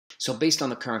So based on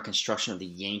the current construction of the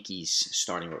Yankees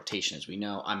starting rotation, as we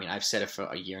know, I mean, I've said it for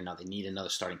a year now, they need another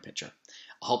starting pitcher.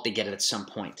 I hope they get it at some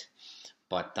point.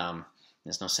 But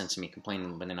there's no sense in me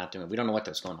complaining when they're not doing it. We don't know what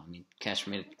that's going on. I mean,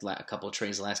 Cashman made a couple of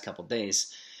trades the last couple of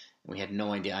days, and we had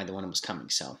no idea either one was coming.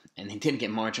 So, and they did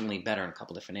get marginally better in a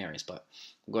couple different areas, but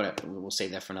we'll save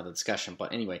that for another discussion.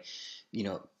 But anyway, you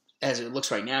know, as it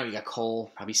looks right now, you got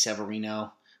Cole, probably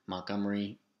Severino,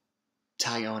 Montgomery,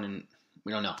 Taillon, and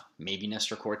we don't know. Maybe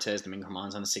Nestor Cortez, Domingo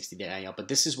Germán's on the 60-day IL. But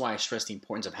this is why I stress the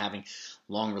importance of having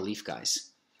long relief guys.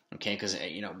 Okay, because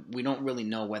you know, we don't really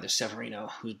know whether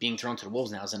Severino, who's being thrown to the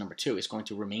Wolves now as a number 2, is going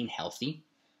to remain healthy.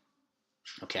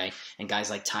 Okay, and guys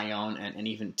like Taillon and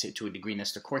even to a degree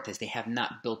Nestor Cortez, they have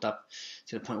not built up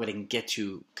to the point where they can get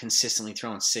to consistently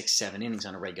throwing 6-7 innings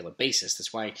on a regular basis.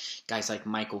 That's why guys like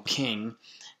Michael King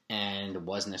and it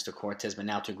was Nestor Cortez, but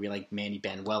now to a degree like Manny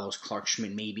Banuelos, Clark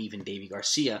Schmidt, maybe even Davy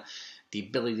Garcia, the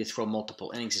ability to throw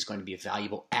multiple innings is going to be a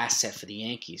valuable asset for the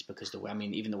Yankees because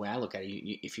even the way I look at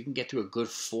it, if you can get through a good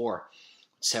 4 with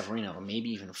Severino, or maybe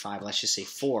even 5, let's just say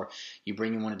 4, you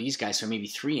bring in one of these guys for maybe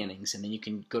 3 innings, and then you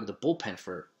can go to the bullpen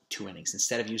for 2 innings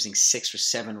instead of using 6 or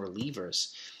 7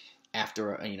 relievers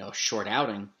after a short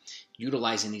outing.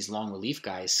 Utilizing these long relief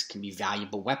guys can be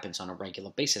valuable weapons on a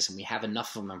regular basis, and we have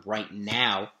enough of them right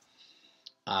now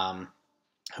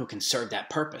who can serve that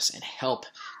purpose and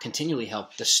continually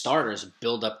help the starters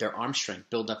build up their arm strength,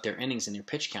 build up their innings and their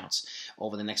pitch counts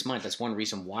over the next month. That's one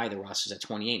reason why the roster's at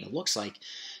 28. And it looks like,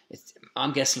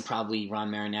 I'm guessing probably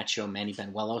Ron Marinaccio, Manny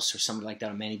Banuelos, or somebody like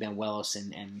that, or Manny Banuelos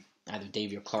and either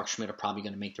Davey or Clark Schmidt are probably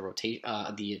going to make the rotation,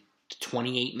 the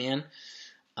 28-man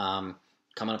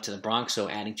coming up to the Bronx. So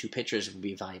adding 2 pitchers would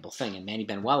be a valuable thing. And Manny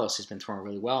Banuelos has been throwing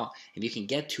really well. If you can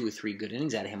get 2 or 3 good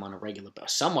innings out of him on a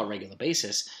somewhat regular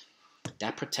basis,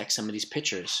 that protects some of these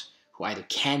pitchers who either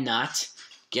cannot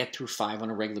get through 5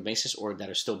 on a regular basis or that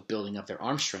are still building up their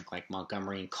arm strength, like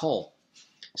Montgomery and Cole.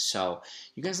 So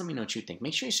you guys let me know what you think.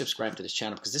 Make sure you subscribe to this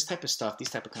channel because this type of stuff,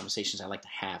 these type of conversations I like to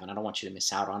have, and I don't want you to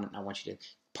miss out on it. And I want you to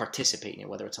participate in it,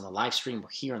 whether it's on the live stream or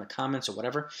here in the comments or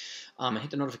whatever. And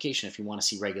hit the notification if you want to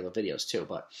see regular videos too.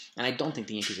 And I don't think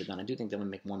the Yankees are done. I do think they're going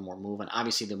to make one more move. And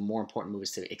obviously the more important move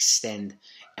is to extend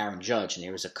Aaron Judge. And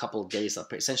there was a couple of days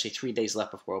left, essentially 3 days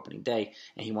left before opening day,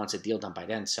 and he wants a deal done by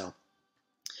then. So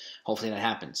hopefully that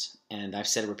happens. And I've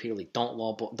said it repeatedly, don't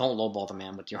lowball the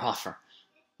man with your offer.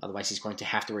 Otherwise he's going to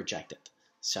have to reject it.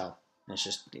 So it's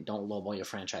just, don't lowball your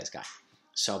franchise guy.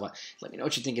 So, but let me know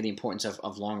what you think of the importance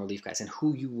of long relief guys and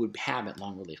who you would have at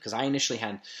long relief. Because I initially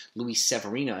had Luis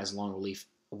Severino as long relief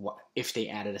if they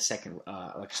added a second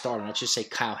like a starter. Let's just say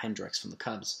Kyle Hendricks from the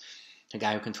Cubs, a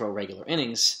guy who can throw regular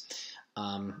innings.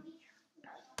 But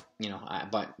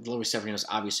Luis Severino is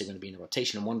obviously going to be in the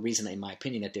rotation. And one reason, in my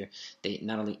opinion, that they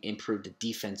not only improved the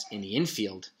defense in the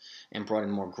infield and brought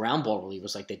in more ground ball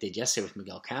relievers like they did yesterday with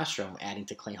Miguel Castro, adding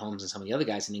to Clay Holmes and some of the other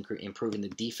guys and improving the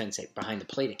defense behind the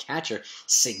plate at catcher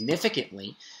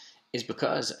significantly, is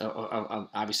because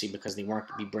obviously because they weren't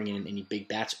bringing in any big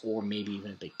bats or maybe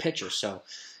even a big pitcher. So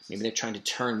maybe they're trying to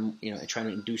trying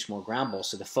to induce more ground balls.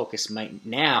 So the focus might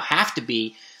now have to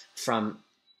be from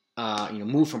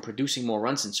move from producing more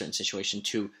runs in certain situations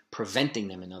to preventing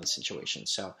them in other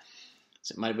situations. So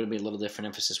it might be a little different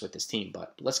emphasis with this team.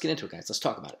 But let's get into it, guys. Let's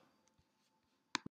talk about it.